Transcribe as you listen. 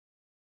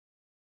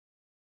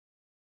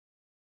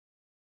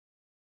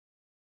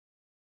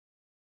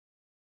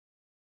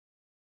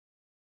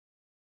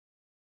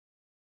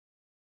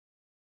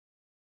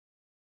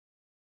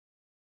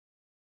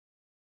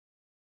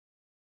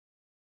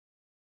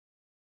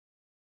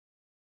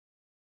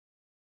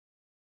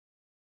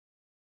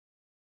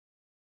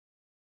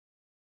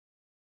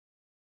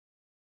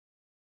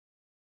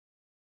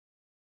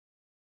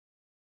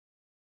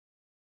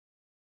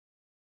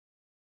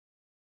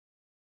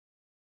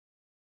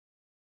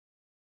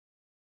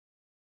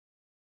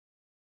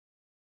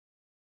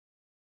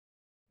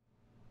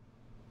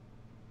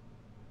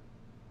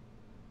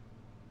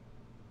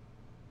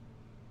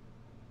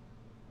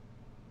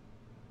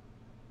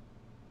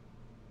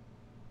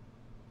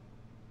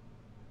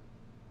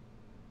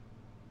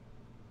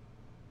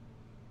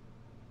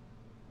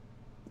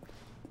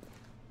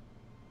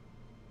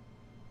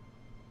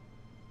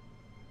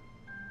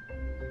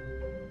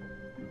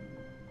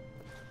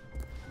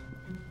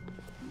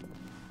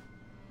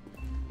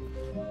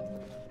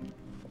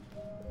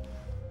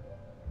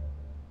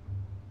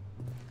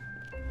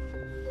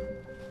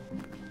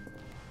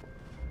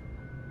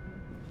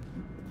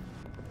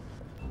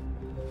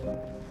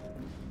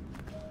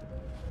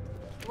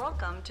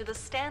welcome to the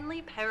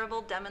Stanley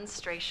Parable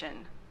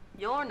demonstration.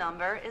 Your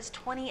number is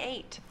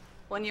 28.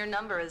 When your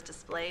number is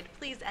displayed,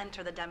 please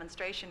enter the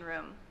demonstration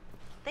room.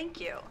 Thank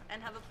you,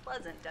 and have a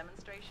pleasant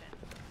demonstration.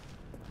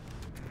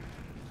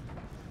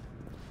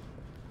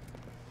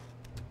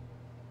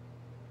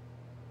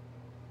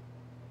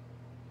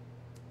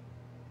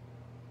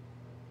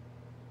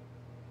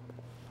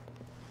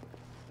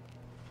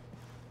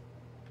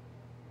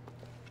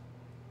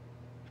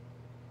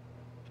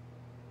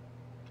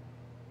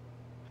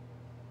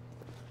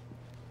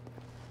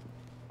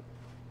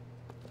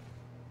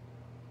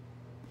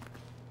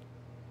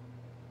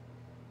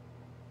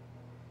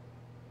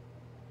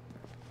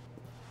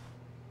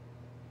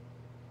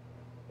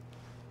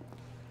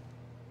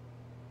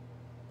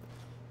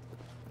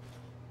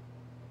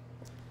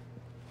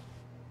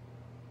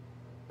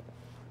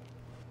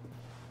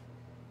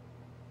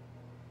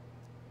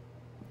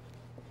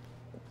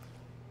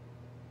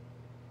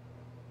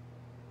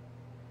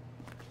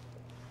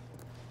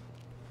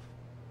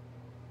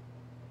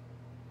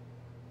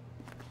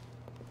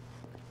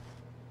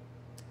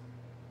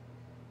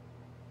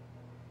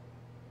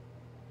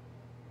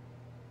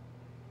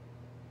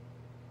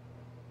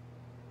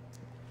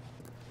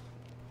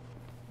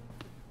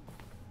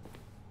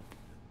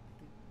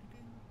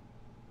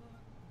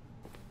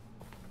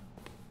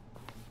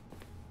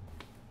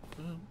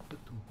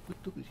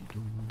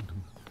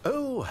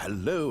 Oh,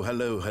 hello,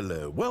 hello,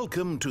 hello.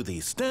 Welcome to the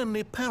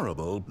Stanley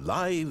Parable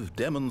live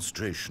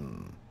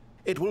demonstration.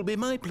 It will be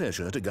my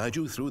pleasure to guide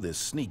you through this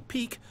sneak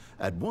peek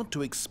at what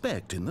to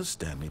expect in the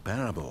Stanley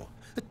Parable.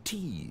 A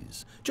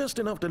tease, just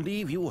enough to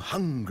leave you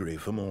hungry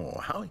for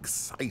more. How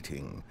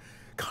exciting.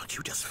 Can't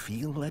you just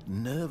feel that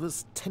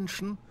nervous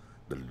tension?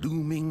 The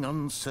looming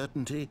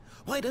uncertainty?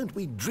 Why don't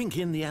we drink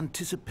in the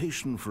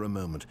anticipation for a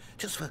moment,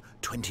 just for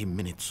 20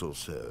 minutes or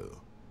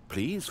so?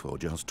 Please, for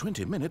just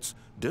 20 minutes,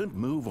 don't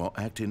move or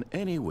act in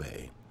any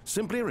way.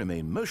 Simply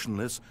remain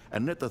motionless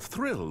and let the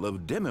thrill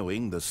of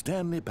demoing the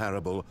Stanley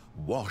Parable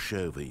wash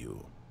over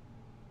you.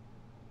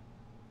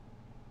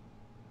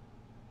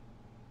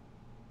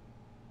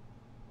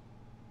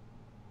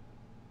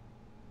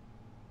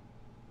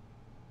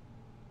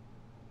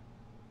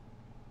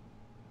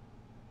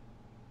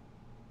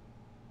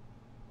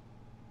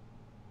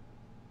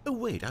 Oh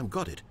wait, I've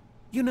got it.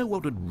 You know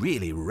what would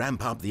really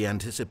ramp up the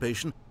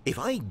anticipation? If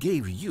I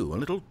gave you a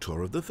little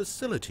tour of the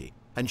facility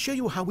and show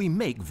you how we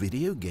make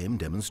video game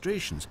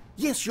demonstrations.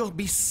 Yes, you'll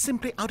be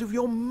simply out of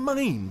your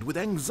mind with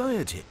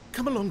anxiety.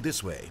 Come along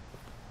this way.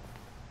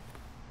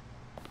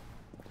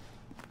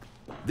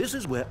 This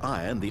is where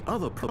I and the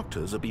other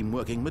proctors have been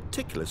working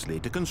meticulously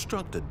to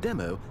construct a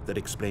demo that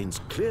explains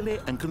clearly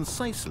and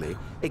concisely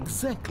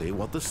exactly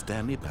what the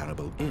Stanley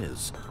Parable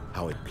is,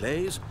 how it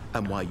plays,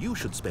 and why you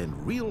should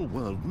spend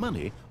real-world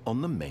money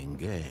on the main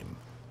game.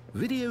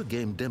 Video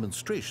game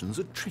demonstrations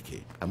are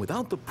tricky, and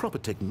without the proper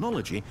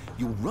technology,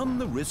 you run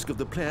the risk of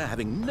the player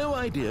having no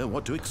idea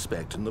what to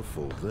expect in the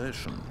full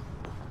version.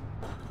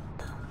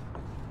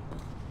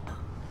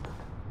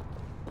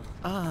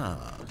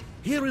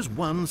 Here is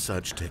one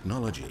such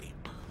technology.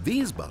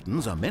 These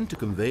buttons are meant to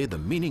convey the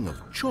meaning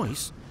of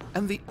choice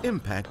and the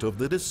impact of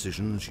the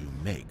decisions you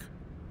make.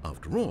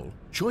 After all,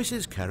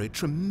 choices carry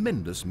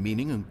tremendous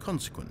meaning and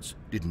consequence.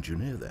 Didn't you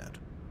know that?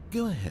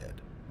 Go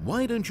ahead.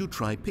 Why don't you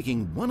try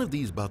picking one of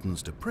these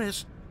buttons to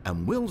press,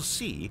 and we'll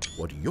see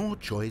what your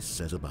choice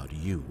says about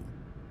you.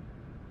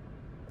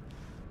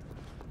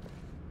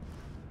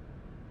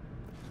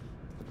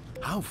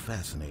 How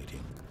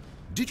fascinating.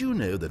 Did you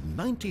know that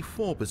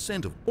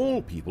 94% of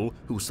all people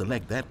who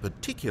select that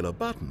particular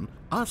button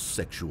are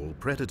sexual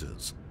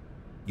predators?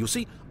 You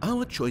see,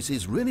 our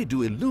choices really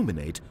do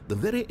illuminate the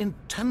very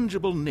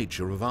intangible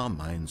nature of our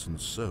minds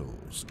and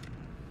souls.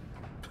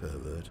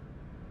 Pervert.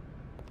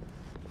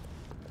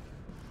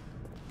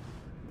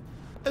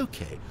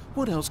 Okay,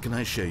 what else can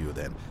I show you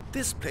then?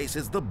 This place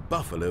is the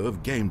buffalo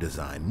of game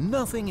design.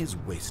 Nothing is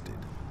wasted.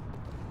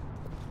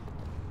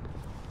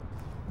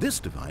 This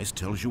device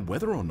tells you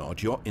whether or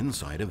not you're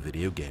inside a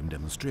video game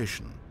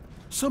demonstration.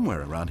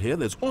 Somewhere around here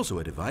there's also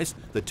a device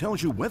that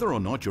tells you whether or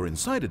not you're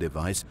inside a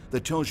device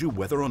that tells you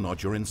whether or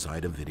not you're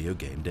inside a video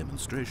game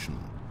demonstration.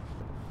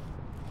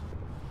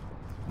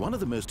 One of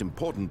the most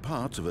important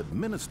parts of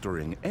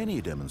administering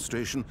any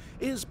demonstration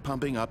is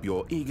pumping up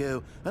your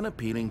ego and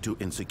appealing to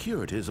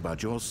insecurities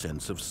about your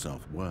sense of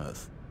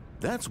self-worth.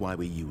 That's why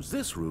we use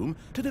this room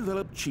to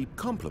develop cheap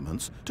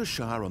compliments to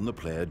shower on the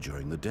player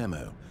during the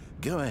demo.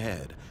 Go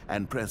ahead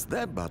and press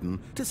that button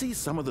to see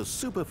some of the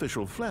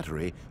superficial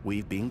flattery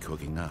we've been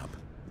cooking up.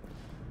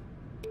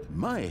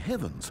 My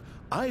heavens,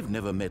 I've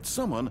never met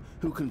someone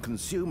who can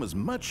consume as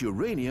much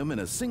uranium in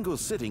a single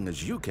sitting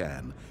as you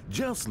can.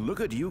 Just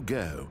look at you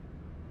go.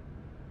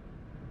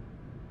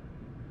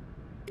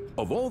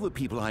 Of all the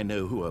people I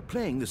know who are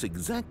playing this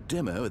exact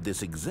demo at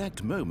this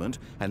exact moment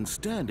and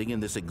standing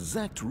in this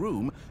exact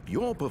room,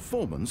 your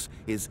performance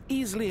is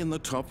easily in the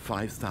top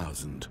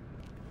 5,000.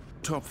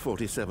 Top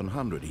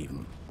 4,700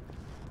 even.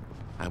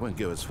 I won't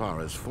go as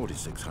far as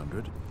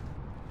 4,600.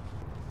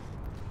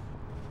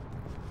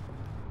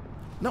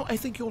 Now, I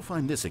think you'll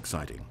find this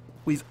exciting.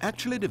 We've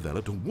actually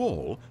developed a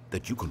wall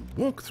that you can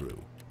walk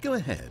through. Go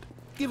ahead,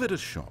 give it a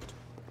shot.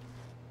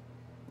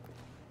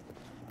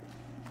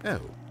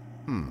 Oh,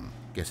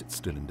 guess it's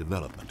still in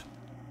development.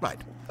 Right,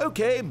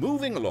 okay,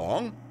 moving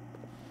along.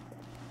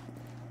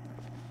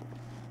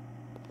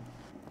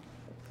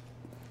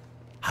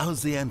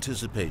 How's the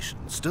anticipation?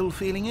 Still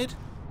feeling it?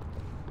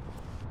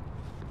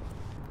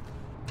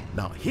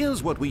 Now,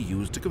 here's what we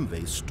use to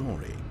convey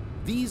story.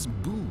 These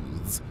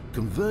booths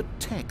convert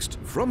text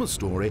from a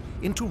story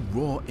into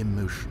raw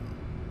emotion.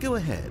 Go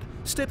ahead,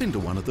 step into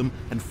one of them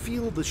and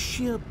feel the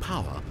sheer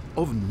power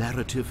of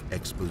narrative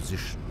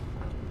exposition.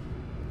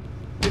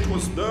 It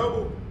was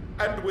low,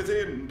 and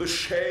within the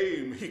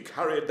shame he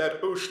carried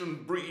that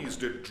ocean breeze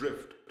did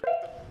drift.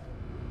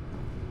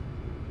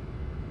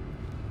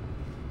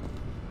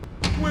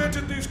 Where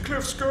did these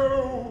cliffs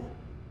go?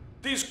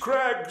 These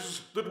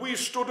crags that we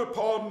stood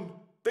upon,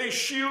 they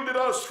shielded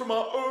us from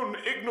our own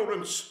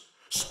ignorance,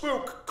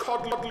 spoke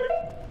coddly.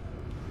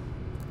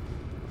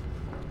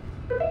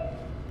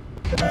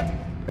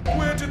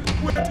 Where did...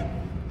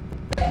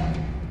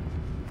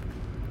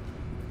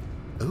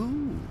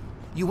 Oh,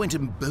 you went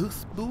in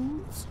both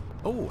booths?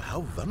 Oh,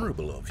 how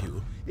vulnerable of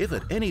you. If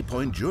at any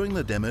point during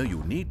the demo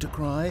you need to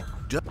cry,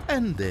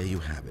 and there you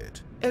have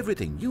it.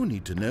 Everything you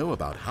need to know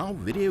about how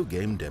video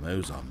game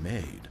demos are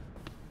made.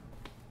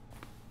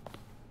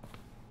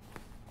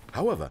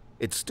 However,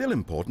 it's still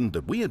important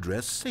that we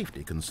address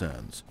safety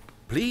concerns.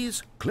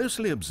 Please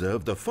closely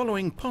observe the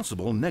following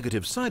possible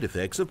negative side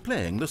effects of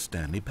playing the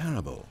Stanley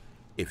Parable.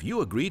 If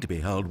you agree to be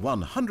held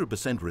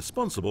 100%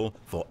 responsible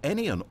for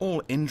any and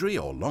all injury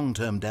or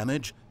long-term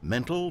damage,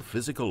 mental,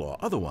 physical or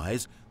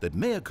otherwise, that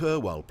may occur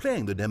while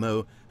playing the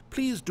demo,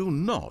 please do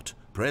not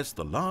press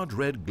the large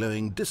red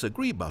glowing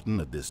disagree button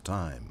at this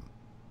time.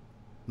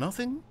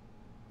 Nothing?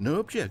 No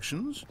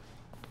objections?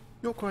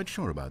 You're quite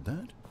sure about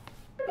that?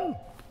 Oh,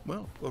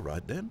 well, all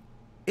right then.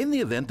 In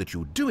the event that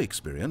you do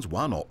experience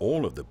one or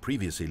all of the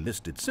previously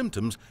listed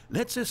symptoms,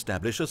 let's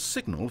establish a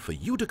signal for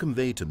you to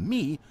convey to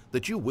me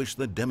that you wish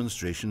the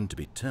demonstration to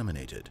be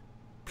terminated.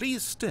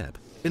 Please step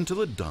into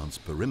the dance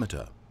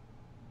perimeter.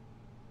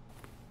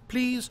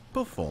 Please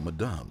perform a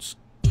dance.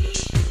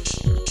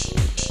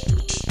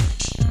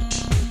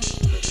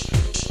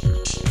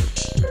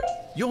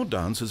 Your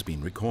dance has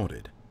been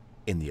recorded.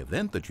 In the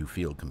event that you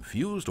feel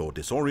confused or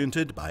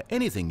disoriented by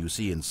anything you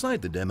see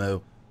inside the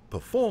demo,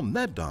 perform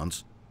that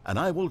dance and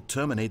I will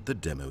terminate the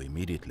demo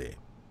immediately.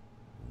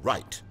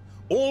 Right.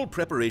 All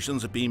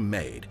preparations have been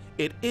made.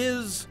 It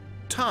is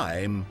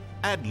time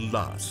at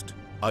last.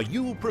 Are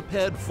you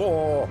prepared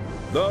for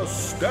the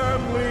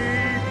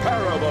Stanley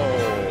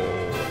Parable?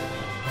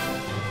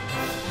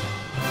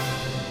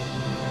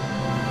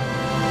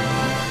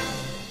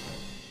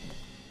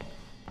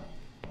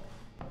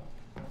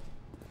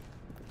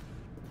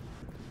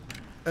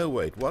 Oh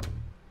wait, what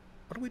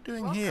are we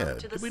doing here? Welcome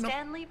to the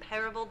Stanley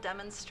Parable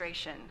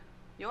demonstration.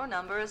 Your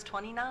number is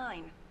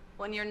 29.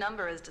 When your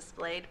number is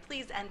displayed,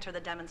 please enter the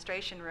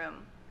demonstration room.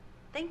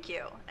 Thank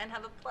you, and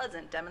have a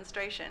pleasant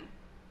demonstration.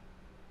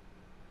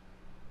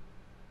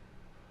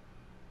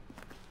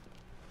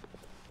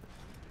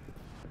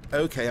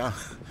 Okay,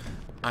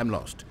 I'm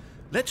lost.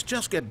 Let's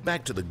just get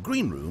back to the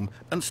green room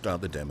and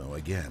start the demo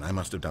again. I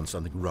must have done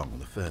something wrong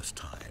the first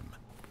time.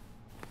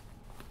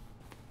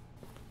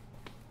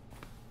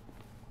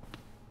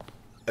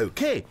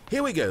 Okay,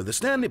 here we go. The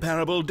Stanley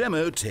Parable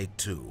demo take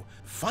 2.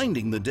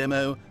 Finding the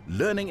demo,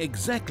 learning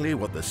exactly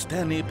what the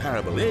Stanley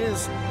Parable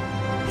is.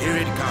 Here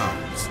it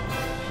comes.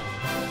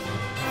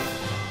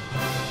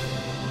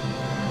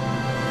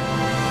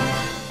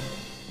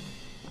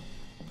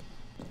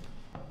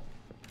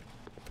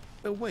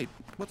 Oh wait,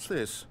 what's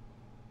this?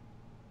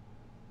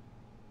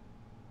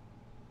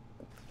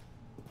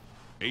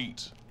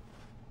 8.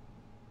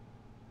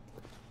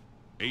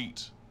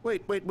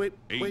 Wait.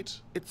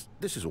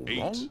 This is all 8.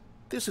 wrong.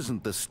 This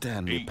isn't the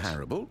Stanley 8.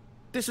 Parable.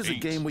 This is a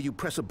 8. game where you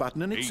press a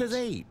button and it 8. says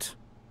 8.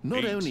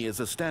 Not 8. only is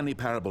the Stanley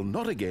Parable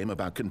not a game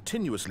about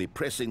continuously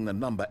pressing the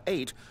number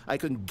 8, I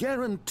can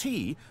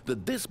guarantee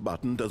that this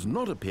button does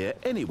not appear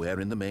anywhere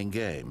in the main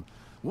game.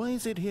 Why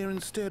is it here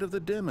instead of the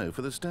demo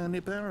for the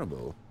Stanley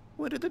Parable?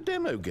 Where did the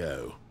demo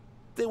go?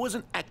 There was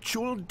an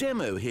actual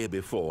demo here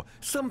before.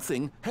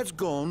 Something has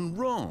gone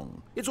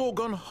wrong. It's all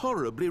gone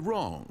horribly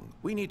wrong.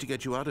 We need to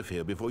get you out of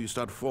here before you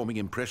start forming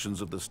impressions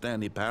of the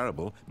Stanley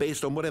Parable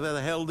based on whatever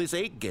the hell this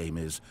 8 game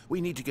is.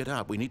 We need to get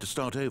out. We need to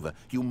start over.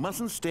 You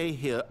mustn't stay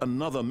here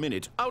another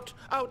minute. Out,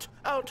 out,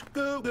 out.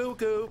 Go, go,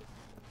 go.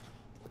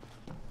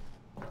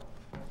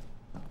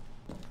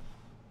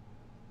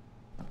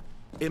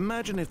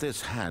 Imagine if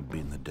this had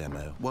been the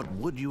demo. What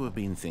would you have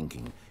been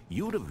thinking?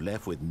 You'd have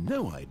left with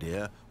no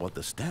idea what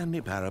the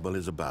Stanley Parable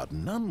is about.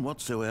 None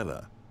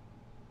whatsoever.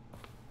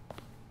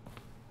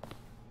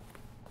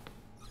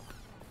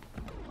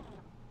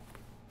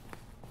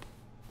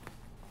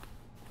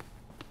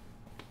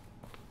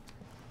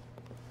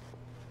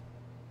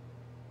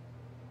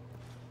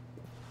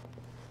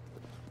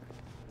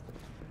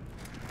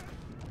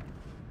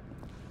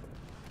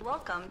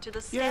 Welcome to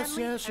the Yes,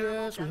 Stanley yes,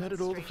 Parable yes, we heard it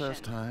all the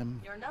first demonstration.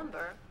 time. Your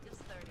number is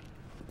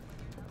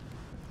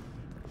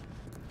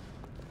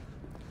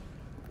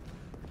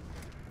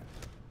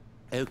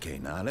 30. Okay,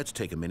 now let's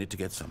take a minute to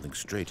get something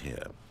straight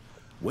here.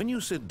 When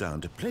you sit down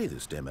to play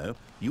this demo,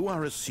 you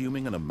are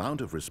assuming an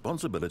amount of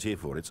responsibility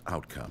for its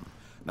outcome.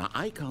 Now,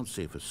 I can't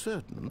say for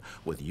certain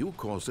whether you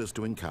caused us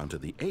to encounter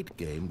the 8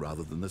 game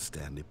rather than the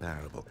Stanley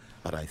Parable,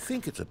 but I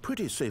think it's a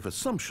pretty safe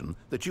assumption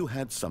that you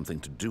had something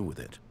to do with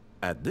it.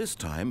 At this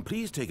time,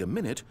 please take a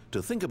minute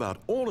to think about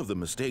all of the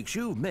mistakes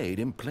you've made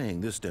in playing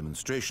this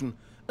demonstration,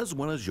 as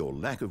well as your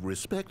lack of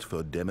respect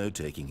for demo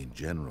taking in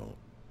general.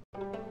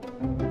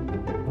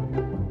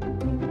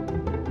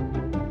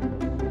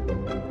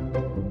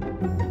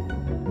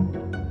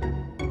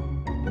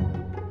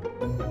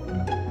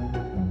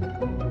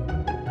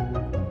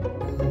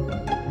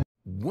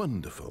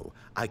 Wonderful.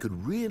 I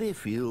could really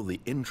feel the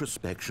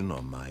introspection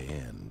on my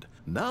end.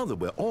 Now that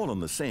we're all on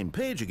the same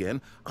page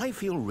again, I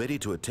feel ready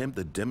to attempt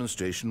the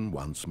demonstration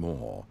once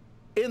more.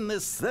 In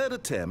this third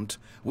attempt,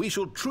 we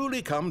shall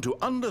truly come to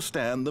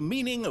understand the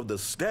meaning of the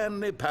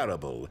Stanley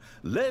Parable.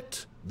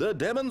 Let the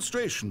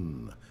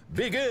demonstration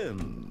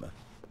begin.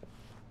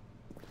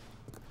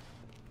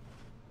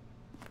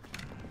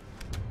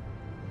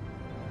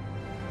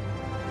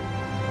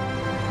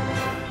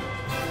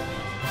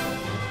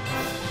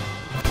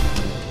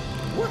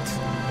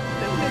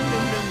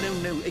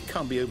 No, it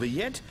can't be over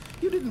yet.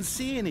 You didn't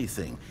see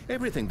anything.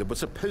 Everything that was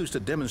supposed to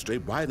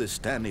demonstrate why the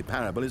Stanley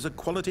Parable is a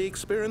quality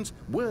experience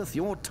worth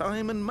your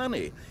time and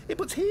money. It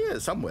was here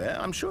somewhere,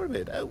 I'm sure of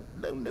it. Oh,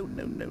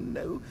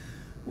 no.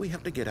 We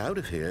have to get out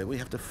of here. We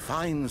have to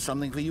find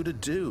something for you to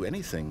do,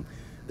 anything.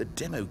 The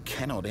demo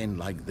cannot end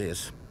like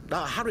this.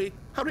 Hurry,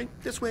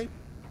 this way.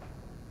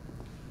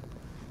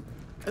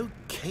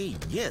 Okay,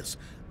 yes.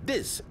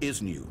 This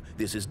is new.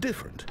 This is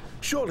different.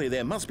 Surely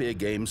there must be a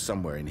game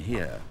somewhere in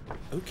here.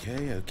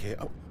 Okay.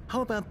 Oh,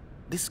 how about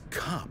this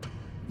cup?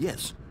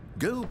 Yes,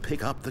 go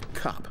pick up the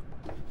cup.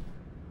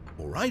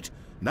 All right,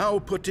 now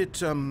put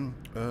it, in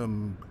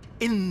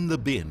the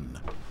bin.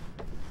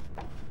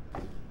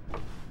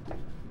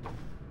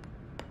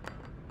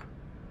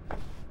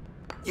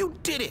 You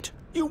did it!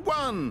 You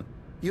won!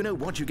 You know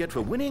what you get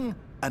for winning?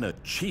 An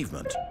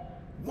achievement.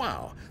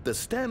 Wow, the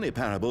Stanley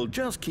Parable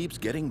just keeps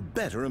getting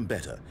better and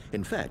better.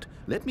 In fact,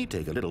 let me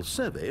take a little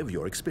survey of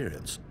your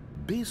experience.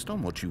 Based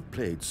on what you've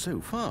played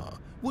so far,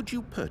 would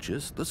you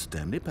purchase the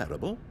Stanley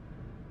Parable?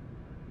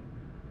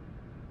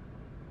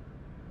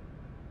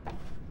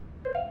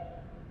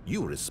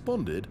 You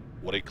responded,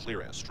 "What a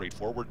clear and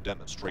straightforward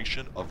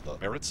demonstration of the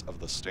merits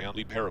of the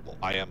Stanley Parable.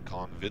 I am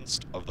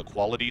convinced of the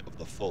quality of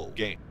the full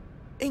game."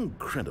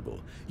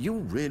 Incredible. You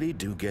really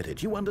do get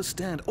it. You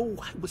understand. Oh,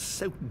 I was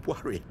so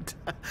worried.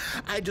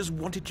 I just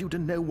wanted you to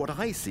know what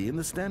I see in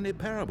the Stanley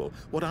Parable,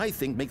 what I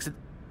think makes it,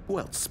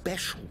 well,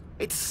 special.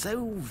 It's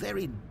so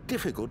very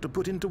difficult to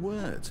put into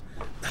words.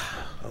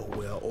 Oh,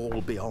 we're all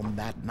beyond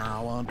that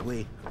now, aren't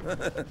we?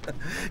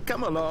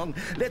 Come along.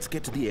 Let's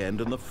get to the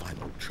end and the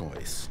final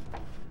choice.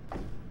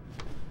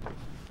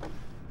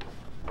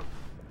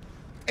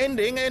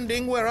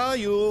 Ending, where are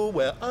you?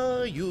 Where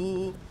are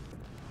you?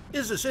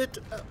 Is this it?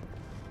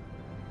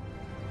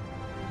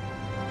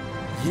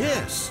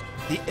 Yes,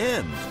 the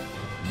end.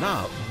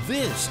 Now,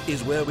 this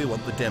is where we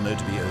want the demo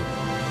to be over.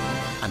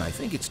 And I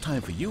think it's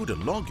time for you to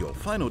log your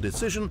final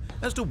decision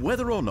as to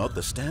whether or not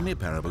the Stanley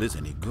Parable is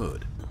any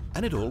good.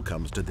 And it all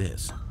comes to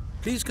this.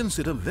 Please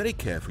consider very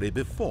carefully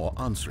before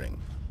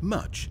answering.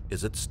 Much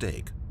is at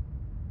stake.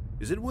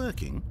 Is it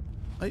working?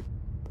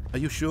 Are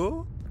you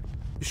sure?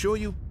 You sure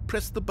you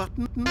pressed the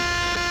button?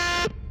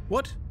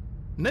 What?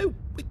 No,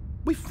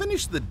 we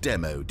finished the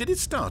demo. Did it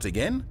start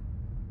again?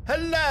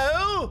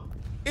 Hello?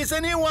 Is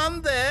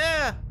anyone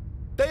there?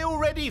 They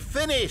already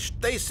finished.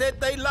 They said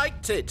they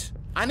liked it.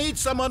 I need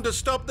someone to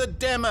stop the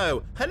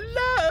demo.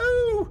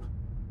 Hello?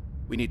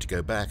 We need to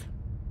go back.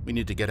 We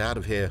need to get out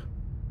of here.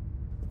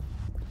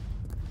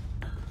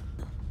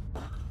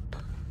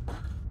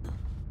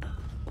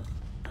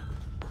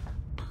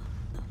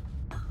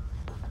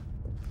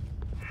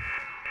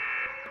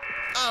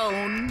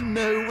 Oh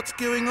no, what's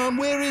going on?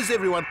 Where is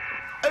everyone?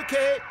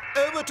 Okay,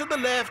 over to the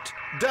left,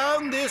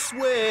 down this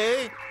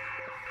way.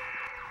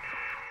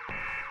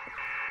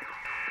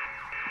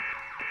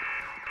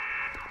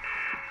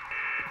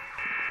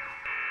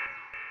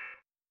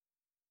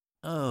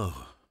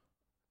 Oh,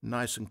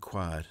 nice and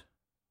quiet,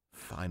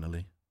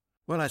 finally.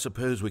 Well, I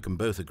suppose we can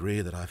both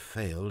agree that I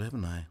failed,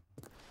 haven't I?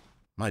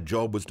 My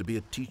job was to be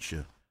a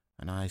teacher,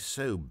 and I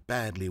so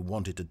badly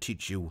wanted to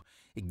teach you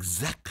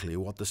exactly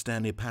what the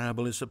Stanley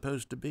Parable is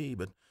supposed to be,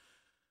 but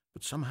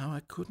somehow I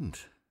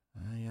couldn't.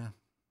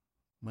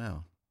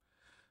 Well,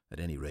 at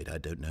any rate, I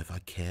don't know if I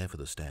care for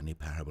the Stanley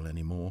Parable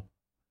anymore.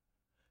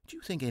 Do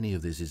you think any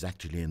of this is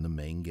actually in the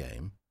main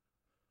game?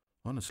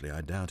 Honestly,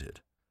 I doubt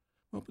it.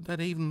 What would that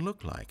even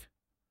look like?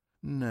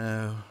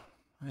 No,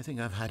 I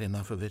think I've had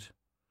enough of it.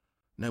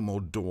 No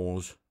more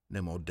doors,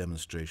 no more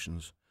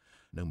demonstrations,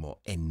 no more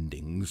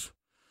endings.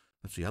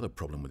 That's the other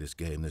problem with this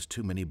game. There's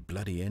too many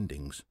bloody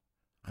endings.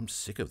 I'm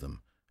sick of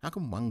them, How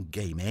can one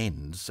game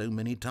end so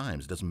many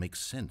times? It doesn't make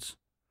sense.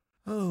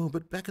 Oh,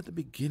 but back at the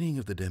beginning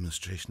of the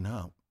demonstration,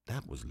 now,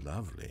 that was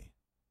lovely.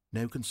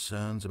 No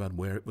concerns about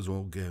where it was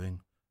all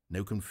going.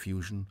 No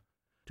confusion.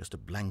 Just a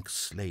blank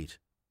slate.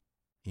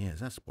 Yes,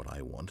 that's what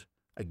I want.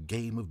 A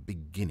game of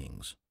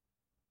beginnings.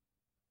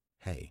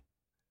 Hey,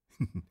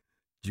 do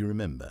you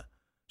remember,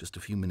 just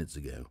a few minutes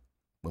ago,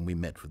 when we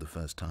met for the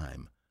first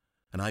time,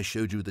 and I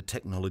showed you the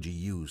technology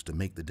used to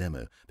make the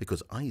demo,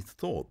 because I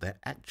thought there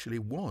actually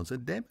was a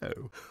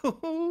demo.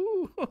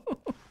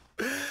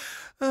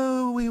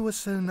 Oh, we were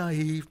so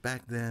naive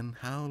back then.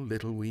 How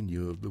little we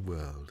knew of the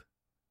world.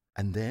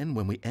 And then,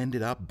 when we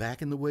ended up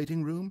back in the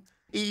waiting room,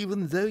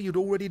 even though you'd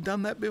already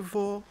done that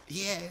before,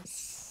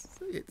 yes,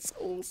 it's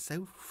all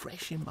so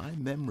fresh in my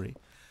memory.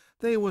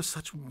 They were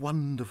such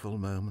wonderful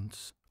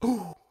moments.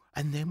 Oh,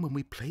 and then when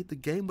we played the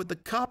game with the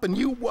cup and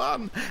you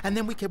won, and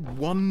then we kept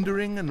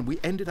wandering and we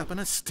ended up in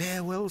a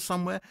stairwell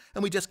somewhere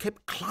and we just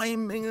kept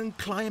climbing and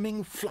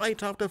climbing,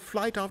 flight after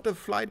flight after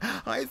flight.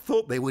 I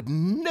thought they would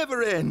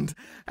never end.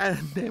 And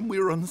then we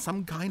were on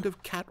some kind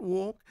of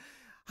catwalk.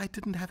 I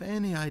didn't have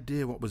any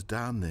idea what was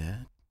down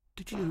there.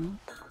 Did you?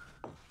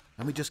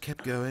 And we just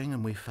kept going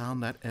and we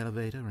found that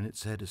elevator and it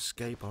said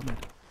escape on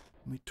it.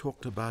 And we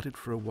talked about it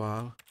for a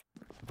while,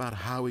 about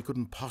how we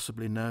couldn't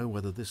possibly know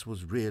whether this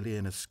was really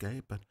an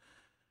escape, but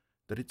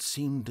that it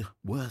seemed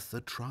worth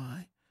a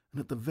try, and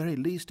at the very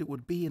least it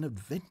would be an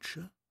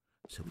adventure.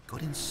 So we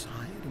got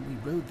inside and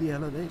we rode the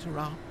elevator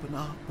up and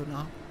up and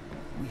up.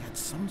 We had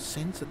some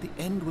sense that the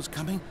end was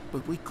coming,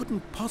 but we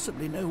couldn't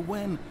possibly know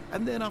when.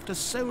 And then after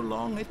so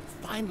long, it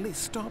finally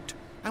stopped,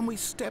 and we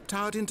stepped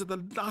out into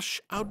the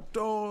lush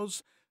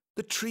outdoors,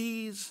 the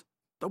trees,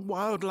 the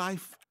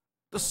wildlife,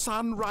 the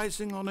sun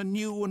rising on a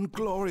new and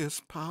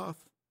glorious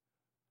path.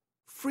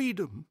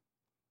 Freedom.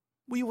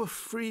 We were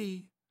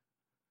free.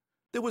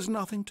 There was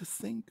nothing to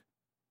think,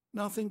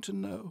 nothing to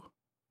know.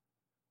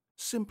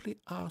 Simply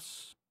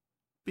us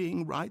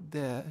being right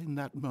there in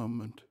that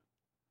moment.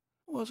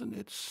 Wasn't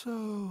it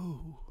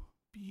so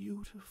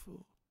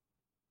beautiful?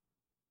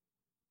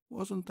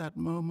 Wasn't that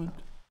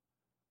moment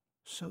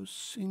so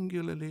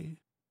singularly,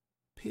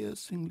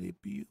 piercingly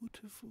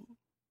beautiful?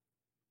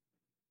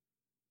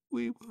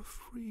 We were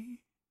free.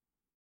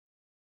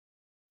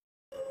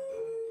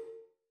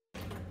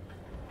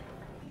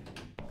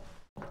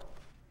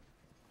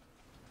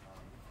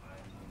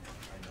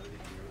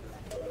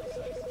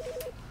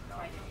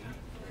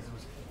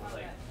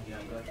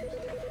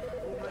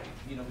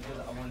 You know, because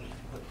I wanted to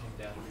put him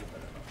down here,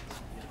 but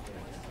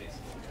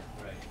basically,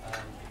 right?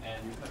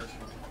 And we put our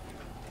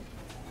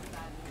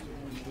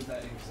was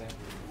that an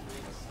example?